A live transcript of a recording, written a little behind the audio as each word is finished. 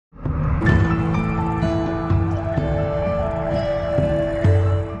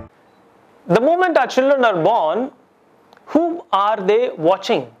The moment our children are born, whom are they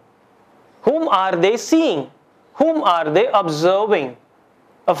watching? Whom are they seeing? Whom are they observing?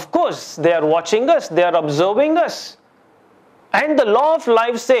 Of course, they are watching us, they are observing us. And the law of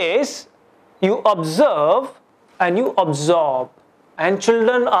life says, you observe and you absorb. And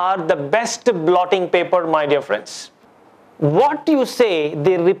children are the best blotting paper, my dear friends. What you say,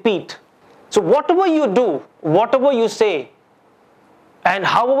 they repeat. So whatever you do, whatever you say, and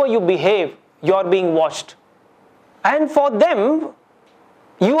however you behave, you are being watched. And for them,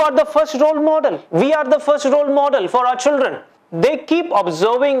 you are the first role model. We are the first role model for our children. They keep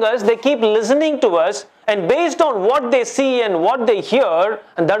observing us, they keep listening to us, and based on what they see and what they hear,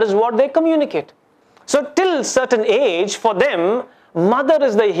 and that is what they communicate. So till certain age, for them, mother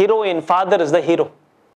is the heroine, father is the hero.